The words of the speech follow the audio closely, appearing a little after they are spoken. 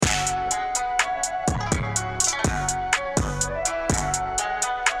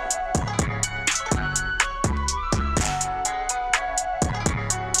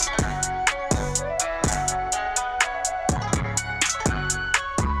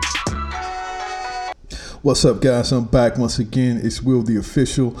What's up, guys? I'm back once again. It's Will the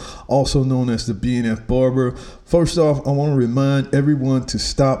Official, also known as the BNF Barber. First off, I want to remind everyone to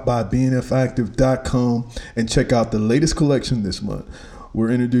stop by bnfactive.com and check out the latest collection this month.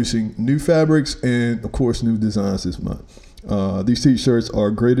 We're introducing new fabrics and, of course, new designs this month. These t-shirts are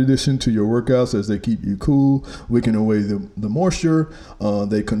a great addition to your workouts as they keep you cool, wicking away the moisture.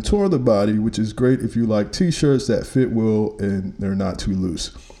 They contour the body, which is great if you like t-shirts that fit well and they're not too loose.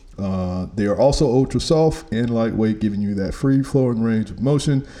 They are also ultra soft and lightweight, giving you that free flowing range of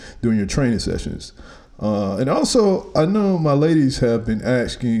motion during your training sessions. And also, I know my ladies have been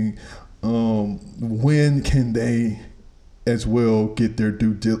asking when can they as well get their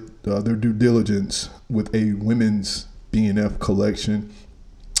due diligence with a women's BNF collection.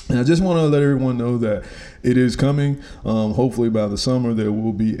 And I just want to let everyone know that it is coming. Hopefully by the summer there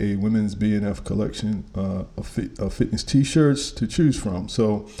will be a women's BNF collection of fitness t-shirts to choose from.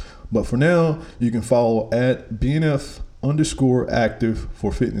 But for now, you can follow at BNF_active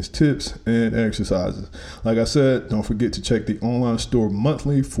for fitness tips and exercises. Like I said, don't forget to check the online store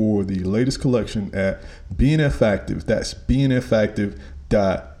monthly for the latest collection at BNF Active. That's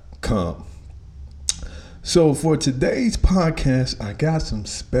bnfactive.com. So for today's podcast, I got some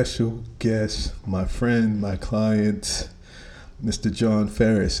special guests, my friend, my client, Mr. John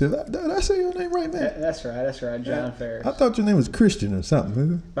Ferris. Did I say your name right, man? That's right, John Ferris. I thought your name was Christian or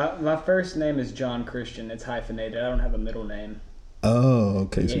something. My first name is John Christian. It's hyphenated. I don't have a middle name. Oh,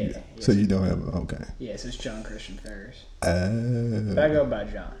 okay. So you don't have okay. Yes, it's John Christian Ferris. But I go by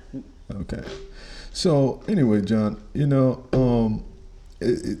John. Okay. So anyway, John,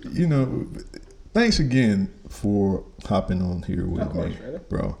 thanks again for hopping on here with me,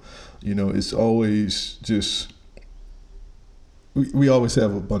 bro. It's always just we always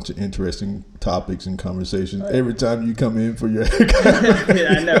have a bunch of interesting topics and conversations every time you come in for your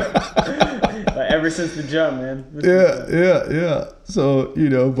Yeah, I know. Ever since the jump, man. Yeah. So,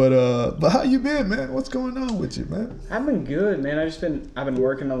 but how you been, man? What's going on with you, man? I've been good, man. I've been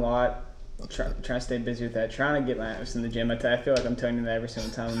working a lot. Trying to stay busy with that, trying to get my ass in the gym. I feel like I'm telling you that every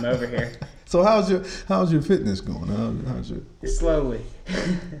single time I'm over here. So how's your fitness going? How's your slowly?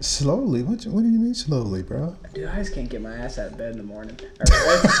 Slowly? What do you mean slowly, bro? Dude, I just can't get my ass out of bed in the morning.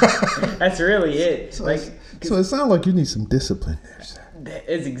 That's really it. So it sounds like you need some discipline there, sir.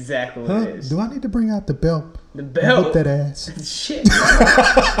 That is exactly what it is. Do I need to bring out the belt? The belt? Whip that ass. Shit.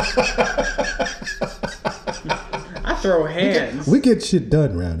 I throw hands. We get shit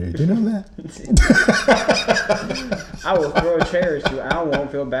done around here. Do you know that? I will throw chairs too. I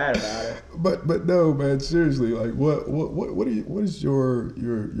won't feel bad about it. But no, man. Seriously, like what is your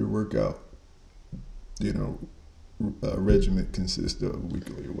workout? Regiment consist of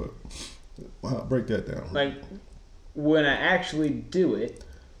weekly or what? Wow, break that down. Like when I actually do it,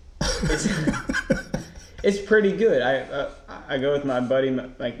 it's pretty good. I go with my buddy.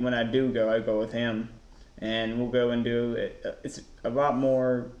 Like when I do go, I go with him. And we'll go and do it. It's a lot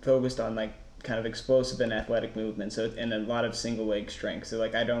more focused on like kind of explosive and athletic movement. So and a lot of single leg strength. So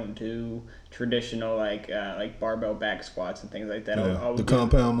like I don't do traditional like barbell back squats and things like that. Yeah, I'll the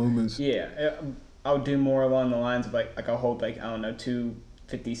compound movements. Yeah, I'll do more along the lines of like I'll hold like 2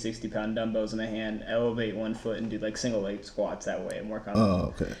 50, 60-pound dumbbells in the hand, elevate one foot, and do like single leg squats that way and work on.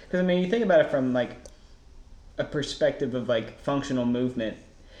 Oh, okay. Because you think about it from like a perspective of like functional movement.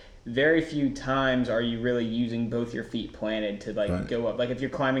 Very few times are you really using both your feet planted to go up. Like if you're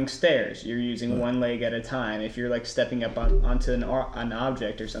climbing stairs, you're using one leg at a time. If you're like stepping up onto an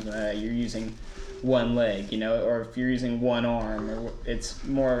object or something like that, you're using one leg, or if you're using one arm, or it's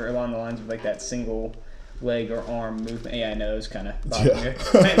more along the lines of like that single leg or arm movement. Yeah, I know, it's kind of I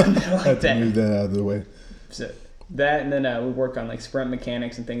had to move that out of the way. So that, and then we work on like sprint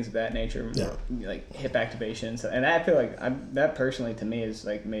mechanics and things of that nature, like hip activations, and I feel like that personally to me has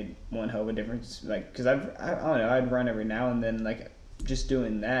like made one hell of a difference. Like, because I don't know, I'd run every now and then, like just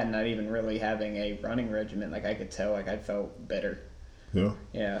doing that, and not even really having a running regimen. Like I could tell, like I felt better. Yeah.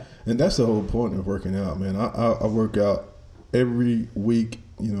 And that's the whole point of working out, man. I work out every week,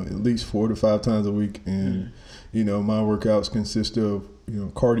 at least 4 to 5 times a week, and my workouts consist of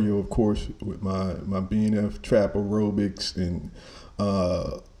cardio, of course, with my BNF trap aerobics and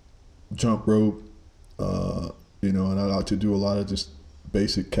jump rope, and I like to do a lot of just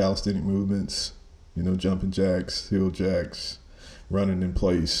basic calisthenic movements, jumping jacks, hill jacks, running in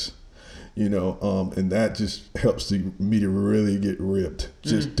place, and that just helps me to really get ripped.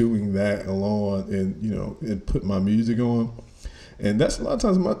 Just doing that alone, and put my music on. And that's a lot of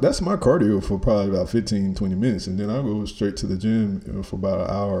times that's my cardio for probably about 15, 20 minutes. And then I go straight to the gym for about an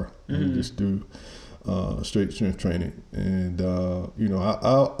hour and just do straight strength training, and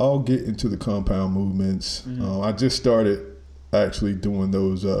I'll get into the compound movements. I just started actually doing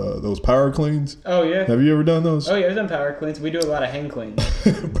those power cleans. Oh yeah. Have you ever done those? Oh yeah, I've done power cleans. We do a lot of hang cleans.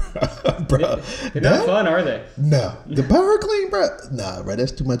 Bro, They're not fun, are they? No, the power clean, bro. Nah, bro,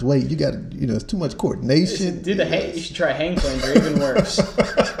 that's too much weight. You got it's too much coordination. Do you should try hang cleans. They're even worse.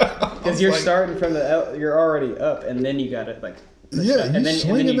 Because you're starting from you're already up, and then you got to like. Yeah, you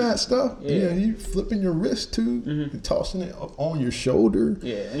swinging that stuff. Yeah, you flipping your wrist too, and tossing it up on your shoulder.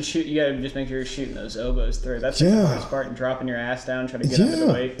 Yeah, and shoot. You gotta just make sure you're shooting those elbows through. That's the hardest part. And dropping your ass down, trying to get under the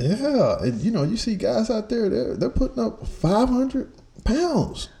weight. Yeah, and you see guys out there, they're putting up 500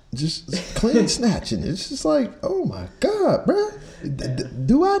 pounds just clean snatching. It's just like, oh my god, bro.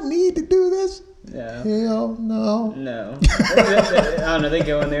 Do I need to do this? Yeah. Hell no. No. I don't know. They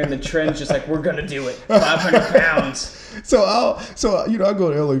go in there and the trend's just like, we're gonna do it. 500 pounds. So I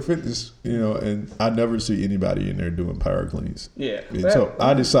go to LA Fitness, and I never see anybody in there doing power cleans. Yeah. And so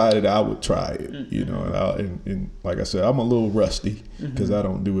I decided I would try it, and like I said, I'm a little rusty because I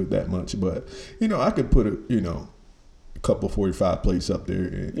don't do it that much, but I could put a couple 45 plates up there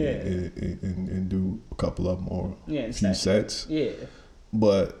and do a couple of them or a few sets. Yeah.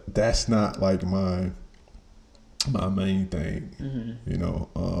 But that's not like my main thing,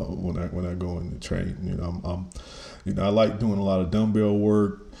 when I go in the train. I like doing a lot of dumbbell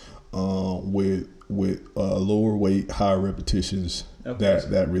work with lower weight, higher repetitions. Okay.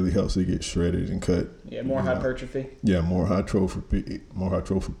 That really helps to get shredded and cut. Yeah, more hypertrophy. Yeah, more hypertrophy.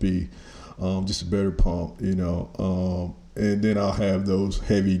 Just a better pump, and then I'll have those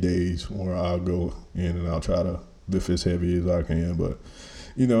heavy days where I'll go in and I'll try to lift as heavy as I can. But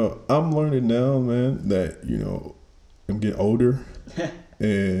I'm learning now, man, that I'm getting older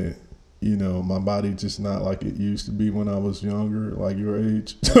and my body just not like it used to be when I was younger, like your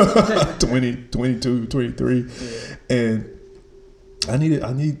age. 20, 22, 23. Yeah. And I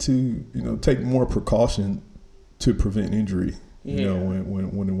need to take more precaution to prevent injury.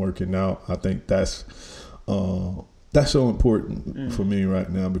 When working out. I think that's so important for me right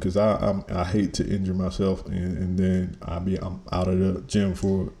now, because I hate to injure myself and then I'm out of the gym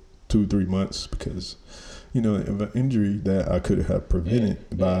for 2-3 months because of an injury that I could have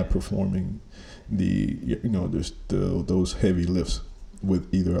prevented by performing those heavy lifts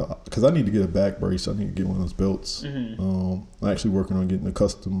with either, because I need to get a back brace. I need to get one of those belts. I'm actually working on getting a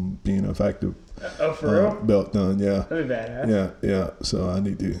custom BNF Active for real? belt done. Yeah, that'd be badass. Yeah. So I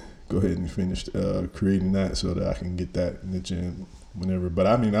need to go ahead and finish creating that so that I can get that in the gym whenever. But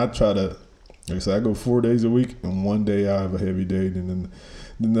I try to, like I said, I go 4 days a week, and one day I have a heavy day, and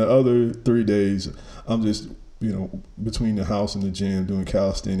then the other 3 days I'm just between the house and the gym doing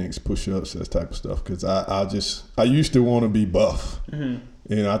calisthenics, push-ups, that type of stuff. Because I used to want to be buff.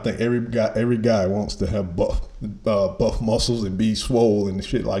 I think every guy wants to have buff muscles and be swole and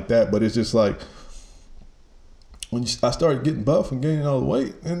shit like that. But it's just like, when I started getting buff and gaining all the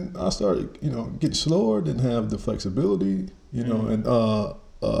weight, and I started, getting slower, didn't have the flexibility, and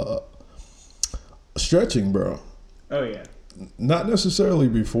stretching, bro. Oh yeah. Not necessarily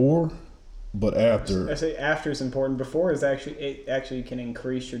before, but after. I say after is important. Before is it actually can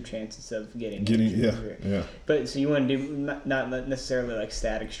increase your chances of getting injured. Yeah. But so you want to do not necessarily like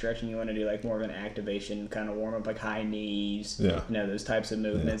static stretching. You want to do like more of an activation kind of warm up, like high knees. Yeah. Those types of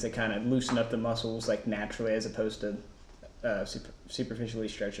movements that kind of loosen up the muscles like naturally, as opposed to superficially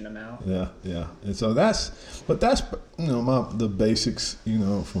stretching them out. Yeah. And so that's the basics.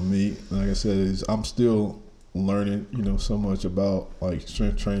 For me, like I said, is I'm still learning, so much about like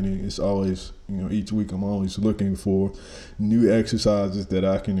strength training. It's always, each week I'm always looking for new exercises that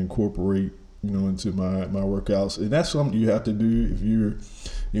I can incorporate, into my workouts. And that's something you have to do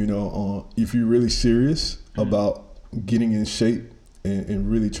if you're really serious about getting in shape and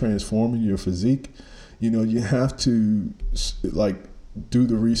really transforming your physique. You have to like do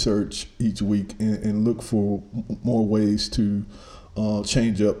the research each week and look for more ways to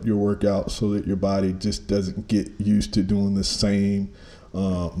change up your workout so that your body just doesn't get used to doing the same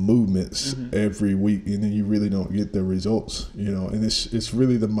movements every week, and then you really don't get the results. And it's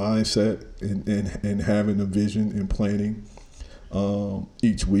really the mindset and having a vision and planning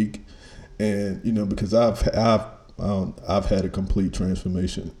each week. And because I've had a complete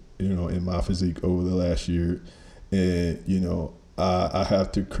transformation in my physique over the last year, and I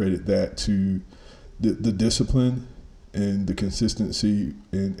have to credit that to the discipline and the consistency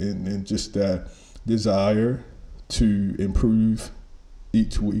and just that desire to improve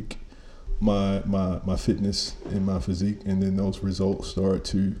each week my fitness and my physique. And then those results start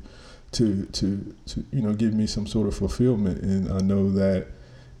to give me some sort of fulfillment. And I know that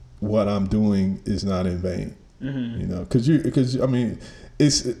what I'm doing is not in vain. Mm-hmm. You know, because I mean,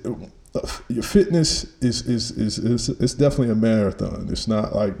 it's your fitness is definitely a marathon. It's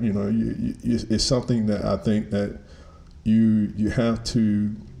not like, you know, it's something that I think that you have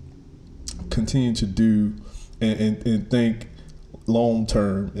to continue to do and think long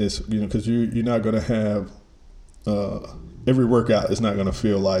term. Is, you know, because you're not going to have every workout is not going to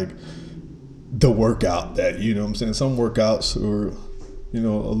feel like the workout that, you know what I'm saying. Some workouts are, you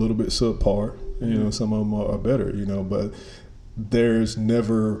know, a little bit subpar. You know, some of them are better, you know, but there's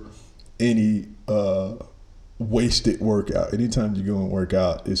never any wasted workout. Anytime you go and work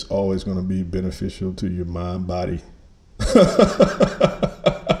out, it's always going to be beneficial to your mind, body.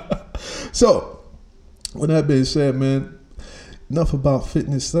 So, with that being said, man, enough about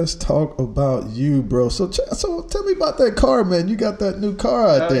fitness. Let's talk about you, bro. So tell me about that car, man. You got that new car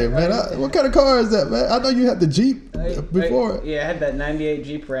out there, man. What kind of car is that, man? I know you had the Jeep before. I had that 98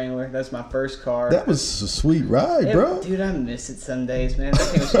 Jeep Wrangler. That's my first car. That was a sweet ride, bro. Dude, I miss it some days, man. That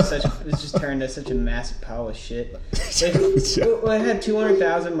thing was just turned into such a massive pile of shit. It had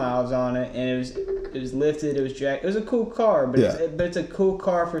 200,000 miles on it, and it was lifted. It was jacked. It was a cool car, but it's a cool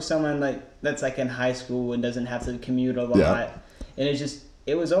car for someone that's like in high school and doesn't have to commute a lot. Yeah. And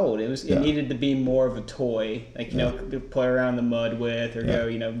it was old. It needed to be more of a toy, like, you know, to play around in the mud with, or go,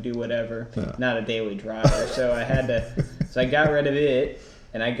 you know, do whatever. Not a daily driver. So I got rid of it,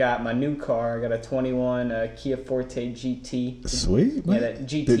 and I got my new car. I got a 21 Kia Forte GT. Sweet, man. Yeah, that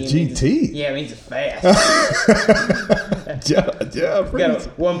GT. The GT. It means it's fast. yeah. Got a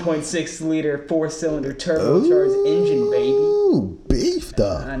 1.6 liter 4-cylinder turbocharged engine, baby. Ooh, beefed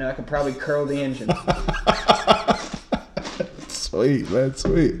up. I know. I could probably curl the engine. Sweet, man,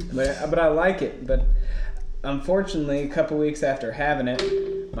 sweet. But I like it. But unfortunately, a couple weeks after having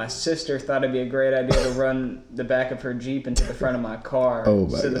it, my sister thought it'd be a great idea to run the back of her Jeep into the front of my car. Oh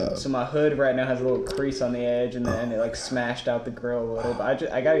my God. So my hood right now has a little crease on the edge, and then it like smashed out the grill a little. But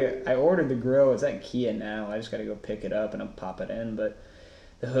I ordered the grill. It's at Kia now. I just gotta go pick it up and I'll pop it in. But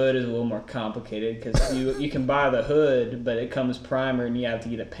the hood is a little more complicated because you can buy the hood, but it comes primer and you have to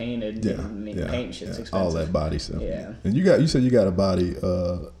get it painted. Paint shit's expensive. All that body stuff. Yeah. And you said you got a body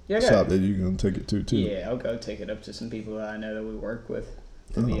shop that you're gonna take it to too. Yeah, I'll go take it up to some people that I know that we work with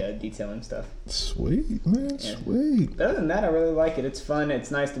to be detailing stuff. Sweet, man. Yeah. Sweet. But other than that, I really like it. It's fun.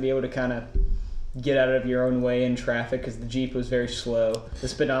 It's nice to be able to kind of get out of your own way in traffic because the Jeep was very slow. The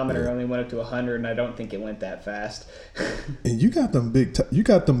speedometer only went up to 100, and I don't think it went that fast. And you got them big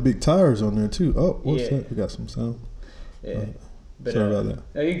tires on there too. Oh, what's that? We got some sound. Yeah. Sorry about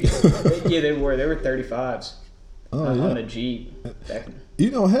that. They were 35s on the Jeep.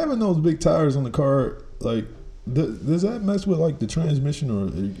 You know, having those big tires on the car, like, does that mess with like the transmission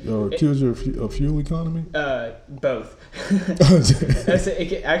or kills your fuel economy? Both.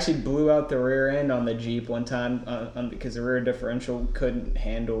 It actually blew out the rear end on the Jeep one time because the rear differential couldn't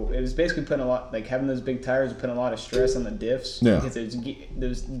handle. It was basically putting a lot, like having those big tires, putting a lot of stress on the diffs. Yeah. Because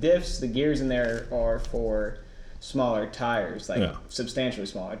those diffs, the gears in there are for smaller tires, substantially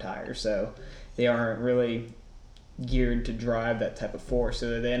smaller tires, so they aren't really geared to drive that type of force.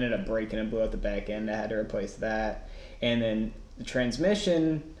 So they ended up breaking and blew out the back end. I had to replace that. And then the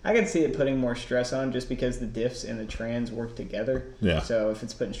transmission, I could see it putting more stress on just because the diffs and the trans work together. Yeah. So if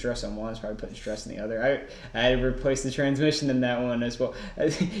it's putting stress on one, it's probably putting stress on the other. I had to replace the transmission in that one as well.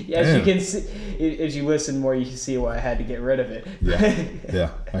 As you can see, as you listen more, you can see why I had to get rid of it.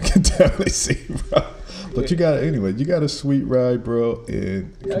 Yeah, I can definitely see, bro. But you got a sweet ride, bro,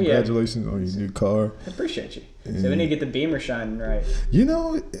 and congratulations on your new car. I appreciate you. So we need to get the Beamer shining right. You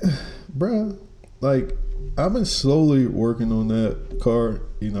know, bro, like, I've been slowly working on that car.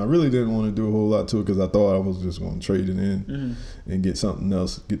 You know, I really didn't want to do a whole lot to it because I thought I was just going to trade it in and get something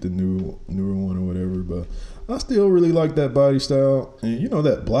else, get the newer one or whatever. But I still really like that body style. And you know,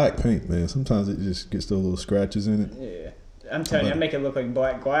 that black paint, man, sometimes it just gets those little scratches in it. Yeah. I'm telling you, I make it look like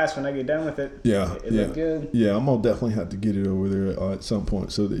black glass when I get done with it. Yeah, it look good. Yeah, I'm gonna definitely have to get it over there at some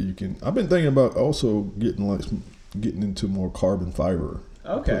point so that you can. I've been thinking about also getting into more carbon fiber.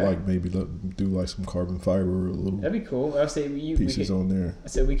 Okay. Like maybe do like some carbon fiber or a little. That'd be cool. I'll say pieces on there.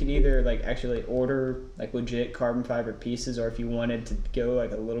 So we could either like actually order like legit carbon fiber pieces, or if you wanted to go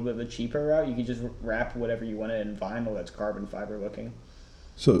like a little bit of a cheaper route, you could just wrap whatever you wanted in vinyl that's carbon fiber looking.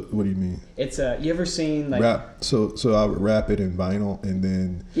 So what do you mean? It's you ever seen like wrap? So I would wrap it in vinyl and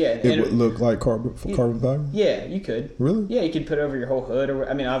then it would look like carbon fiber. Yeah, you could. Really? Yeah, you could put it over your whole hood, or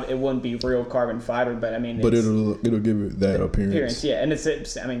I mean, it wouldn't be real carbon fiber, but I mean. But it'll give it that appearance. Yeah, and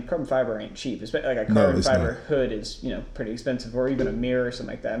it's I mean, carbon fiber ain't cheap. It's like a carbon fiber hood is pretty expensive, or even a mirror or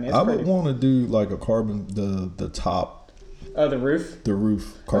something like that. I mean, I would want to do like a carbon the top Oh, the roof? The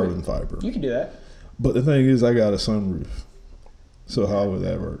roof carbon fiber. You can do that. But the thing is, I got a sunroof. So how would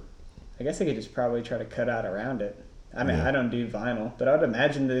that work? I guess I could just probably try to cut out around it. I mean, Yeah. I don't do vinyl, but I would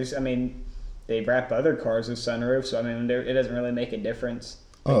imagine they wrap other cars with sunroofs, so I mean, it doesn't really make a difference.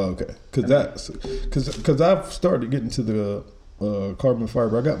 Oh, okay. Because I've started getting to the carbon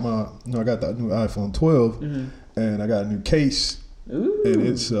fiber. I got I got that new iPhone 12, and I got a new case. Ooh. And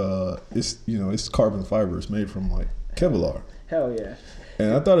it's carbon fiber. It's made from like Kevlar. Hell yeah.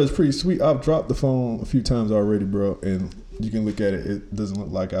 And I thought it was pretty sweet. I've dropped the phone a few times already, bro, and you can look at it. It doesn't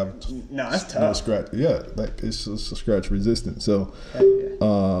look like I've No, that's tough. no scratch. Yeah, like it's scratch resistant. So,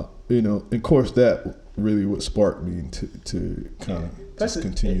 Hell yeah. and of course that really what sparked me to kind of Plus just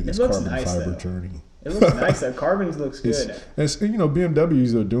continue this looks carbon nice, fiber though. journey. It looks nice though. Carbon looks good. It's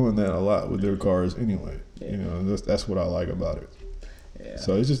BMWs are doing that a lot with their cars anyway. Yeah. That's what I like about it. Yeah.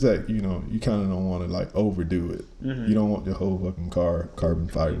 So it's just that you kind of don't want to like overdo it. You don't want your whole fucking car carbon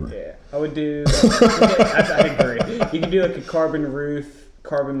fiber. Yeah, I would do. I agree. You can do like a carbon roof,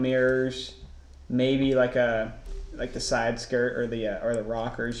 carbon mirrors, maybe like the side skirt or the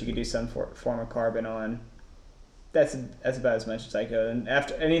rockers. You could do some form of carbon on. That's about as much as I go. And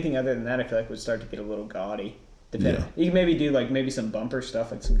after anything other than that, I feel like would start to get a little gaudy. Depending, you can maybe do like maybe some bumper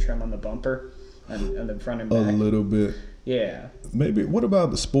stuff, like some trim on the bumper, on the front and back. A little bit. Yeah. Maybe. What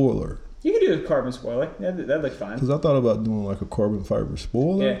about the spoiler? You can do a carbon spoiler. That'd look fine. Because I thought about doing like a carbon fiber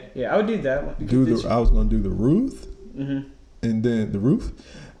spoiler. Yeah. I would do that one. I was gonna do the roof, and then the roof,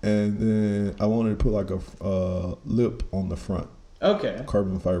 and then I wanted to put like a lip on the front. Okay.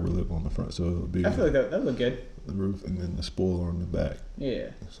 Carbon fiber lip on the front, so it'll be. I feel like that look good. The roof and then the spoiler on the back. Yeah.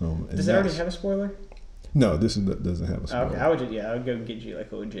 So does it already have a spoiler? No, doesn't have a spoiler. Okay, I would go get you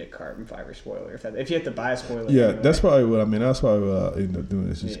like a legit carbon fiber spoiler if you have to buy a spoiler. Yeah, anyway. that's probably what I mean. That's probably what I end up doing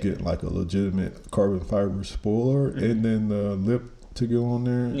is just getting like a legitimate carbon fiber spoiler and then the lip to go on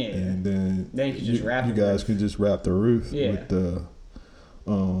there. Yeah. And then you can just wrap. You guys can just wrap the roof with the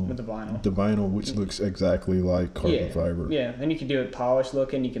vinyl. The vinyl, which looks exactly like carbon fiber. Yeah, and you can do it polished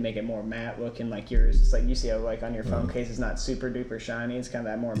looking. You can make it more matte looking, like yours. It's like you see how like on your phone case, it's not super duper shiny. It's kind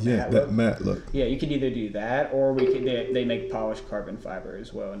of that more matte look. Matte look. Yeah, you could either do that, or they make polished carbon fiber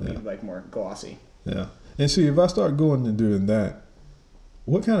as well, and be like more glossy. Yeah, and see if I start going and doing that,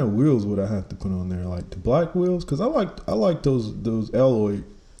 what kind of wheels would I have to put on there? Like the black wheels, because I like those alloy.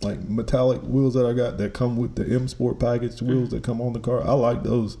 Like metallic wheels that I got that come with the M Sport package wheels that come on the car. I like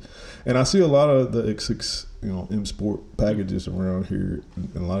those, and I see a lot of the X6, M Sport packages around here,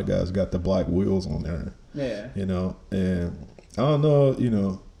 and a lot of guys got the black wheels on there. Yeah. And I don't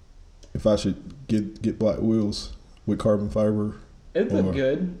know, if I should get black wheels with carbon fiber. It'd look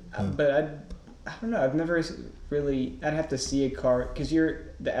good, but I don't know. I've never really. I'd have to see a car because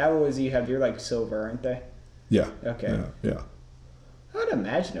the alloys you have. You're like silver, aren't they? Yeah. Okay. Yeah. I would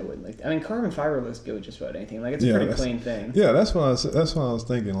imagine it wouldn't look. I mean, carbon fiber looks good with just about anything. Like it's a pretty clean thing. Yeah, that's what I was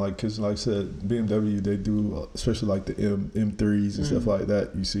thinking. Like, cause like I said, BMW they do, especially like the M3s and stuff like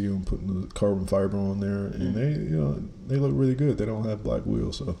that. You see them putting the carbon fiber on there, and they look really good. They don't have black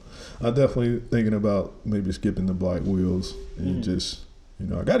wheels, so I'm definitely thinking about maybe skipping the black wheels and just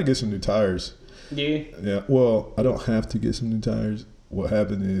I got to get some new tires. Yeah. Yeah. Well, I don't have to get some new tires. What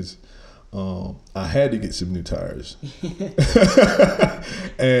happened is. I had to get some new tires,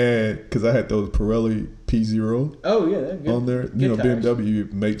 and because I had those Pirelli P0. Oh yeah, they're good. On there. Good tires. BMW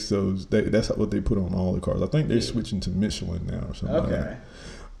makes those. That's what they put on all the cars. I think they're switching to Michelin now or something. Okay. Like that.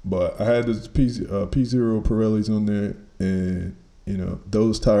 But I had those P0 Pirellis on there, and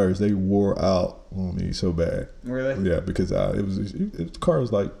those tires they wore out on me so bad. Really? Yeah, because the car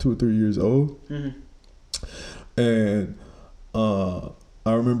was like 2 or 3 years old, and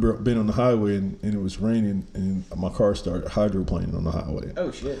I remember being on the highway and it was raining and my car started hydroplaning on the highway.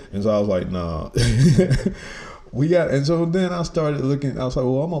 Oh shit! And so I was like, nah. And so then I started looking. I was like,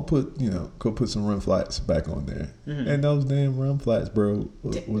 well, I'm gonna put some rim flats back on there. And those damn rim flats, bro,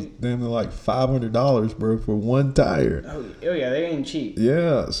 was damn like $500, bro, for one tire. Oh yeah, they ain't cheap.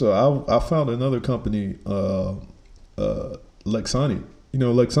 Yeah, so I found another company, Lexani.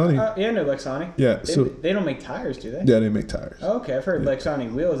 Lexani? Yeah, I know Lexani. Yeah, they don't make tires, do they? Yeah, they make tires. Oh, okay, I've heard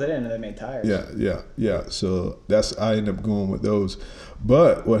Lexani wheels. I didn't know they made tires. Yeah. So I ended up going with those.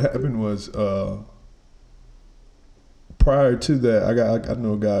 But what happened was, prior to that, I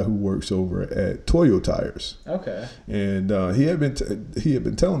know a guy who works over at Toyo Tires. Okay. And he had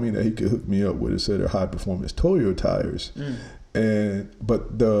been telling me that he could hook me up with a set of high performance Toyo tires.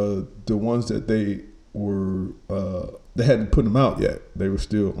 But the ones that they were they hadn't put them out yet. They were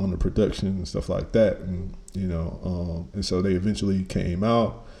still on the production and stuff like that, and and so they eventually came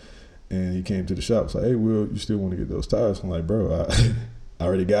out, And he came to the shop. Was like, "Hey, Will, you still want to get those tires?" I'm like, "Bro,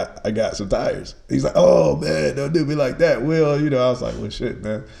 I got some tires." He's like, "Oh man, don't do me like that, Will." I was like, "Well, shit,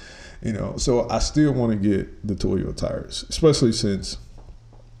 man." So I still want to get the Toyo tires, especially since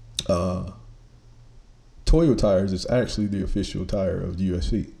Toyo tires is actually the official tire of the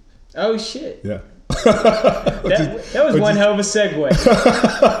UFC. Oh shit! Yeah. that was one hell of a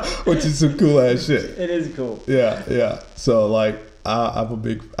segue. Which is some cool ass shit. It is cool. Yeah. So like, I'm a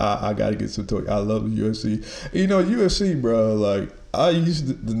big. I gotta get some Toyo. I love the UFC. UFC, bro. Like, I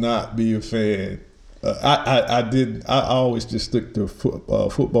used to not be a fan. I always just stick to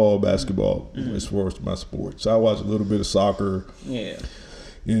football, basketball as far as my sports. I watch a little bit of soccer. Yeah.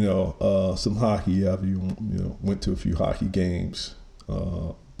 Some hockey. I've went to a few hockey games.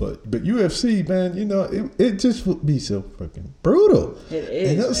 But UFC, man, it just would be so fucking brutal. It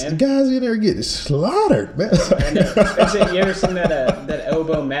is, and those man. guys in there getting slaughtered, man. You ever seen that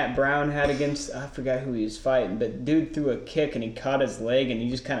elbow Matt Brown had against, I forgot who he was fighting, but dude threw a kick and he caught his leg and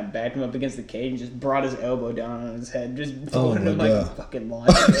he just kind of backed him up against the cage and just brought his elbow down on his head, just throwing him like a fucking lawn.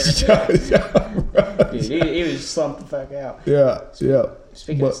 Dude, he was slumped the fuck out. Yeah.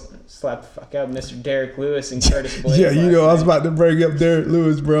 Speaking of slap the fuck out, Mr. Derek Lewis and Curtis Blades. Yeah, I was about to bring up Derek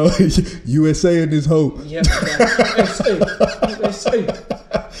Lewis, bro. USA in this hoe. Yep. USA.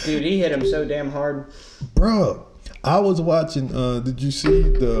 Dude, he hit him so damn hard. Bro, I was watching, did you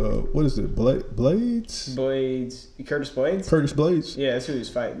see what is it, Blades? Curtis Blades? Curtis Blades? Yeah, that's who he was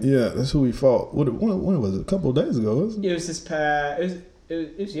fighting. Yeah, that's who he fought. When was it? A couple of days ago, wasn't it? It was this past,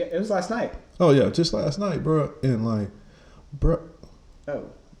 it was last night. Oh, yeah, just last night, bro. And like, bro.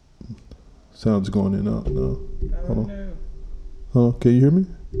 Oh. Sounds going in out. No. Hold on. Huh? Can you hear me?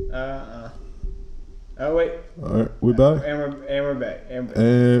 Oh, wait. All right, we're back. And we're back. And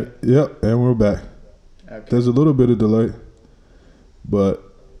we're back. Okay. There's a little bit of delay, but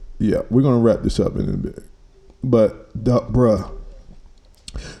yeah, we're gonna wrap this up in a bit. But bruh,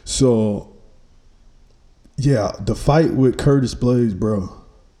 so yeah, the fight with Curtis Blades, bro.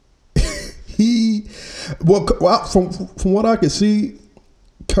 From what I can see,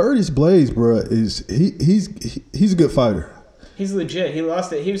 Curtis Blades, bro, he's a good fighter. He's legit. He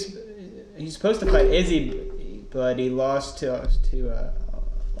lost it. He's supposed to fight Izzy, but he lost to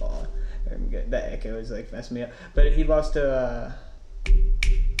that echo is like messing me up. But he lost to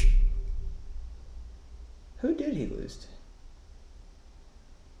who did he lose to?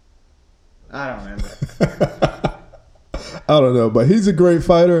 I don't remember. I don't know, but he's a great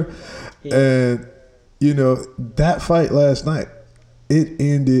fighter. And, that fight last night, it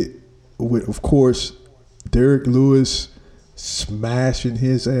ended with, of course, Derek Lewis smashing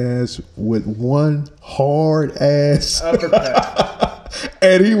his ass with one hard ass uppercut.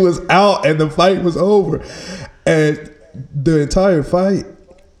 And he was out and the fight was over. And the entire fight,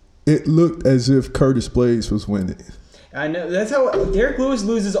 it looked as if Curtis Blades was winning. I know. That's how Derek Lewis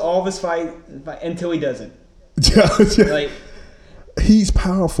loses all of his fight until he doesn't. Yeah. Like, he's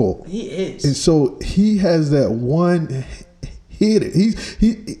powerful. He is. And so he has that one hit. He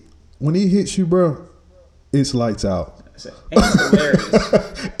when he hits you, bro, it's lights out. And he's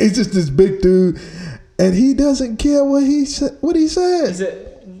hilarious. It's just this big dude, and he doesn't care what he said.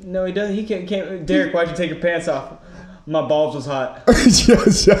 No, he doesn't. He can't. Derek, why'd you take your pants off? My balls was hot.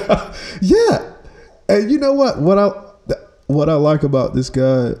 Yeah. And you know what? What I like about this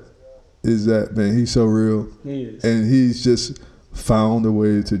guy is that, man, he's so real. He is. And he's just found a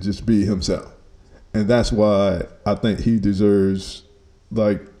way to just be himself. And that's why I think he deserves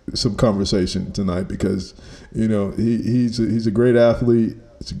like some conversation tonight, because he's a great athlete,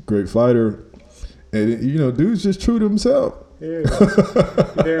 he's a great fighter, and dude's just true to himself. Yeah,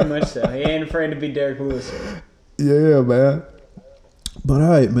 very much so. He ain't afraid to be Derek Lewis. Yeah, man. But all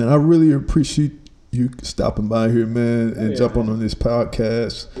right, man, I really appreciate you stopping by here, man, and jumping on this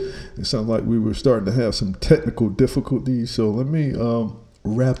podcast. It sounds like we were starting to have some technical difficulties, so let me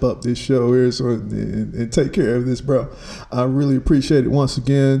wrap up this show here and take care of this, bro. I really appreciate it once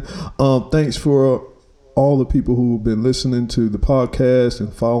again. Thanks for all the people who've been listening to the podcast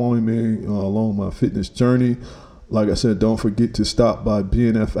and following me along my fitness journey. Like I said, don't forget to stop by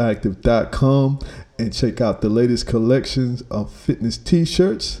bnfactive.com and check out the latest collections of fitness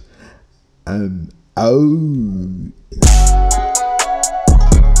t-shirts. And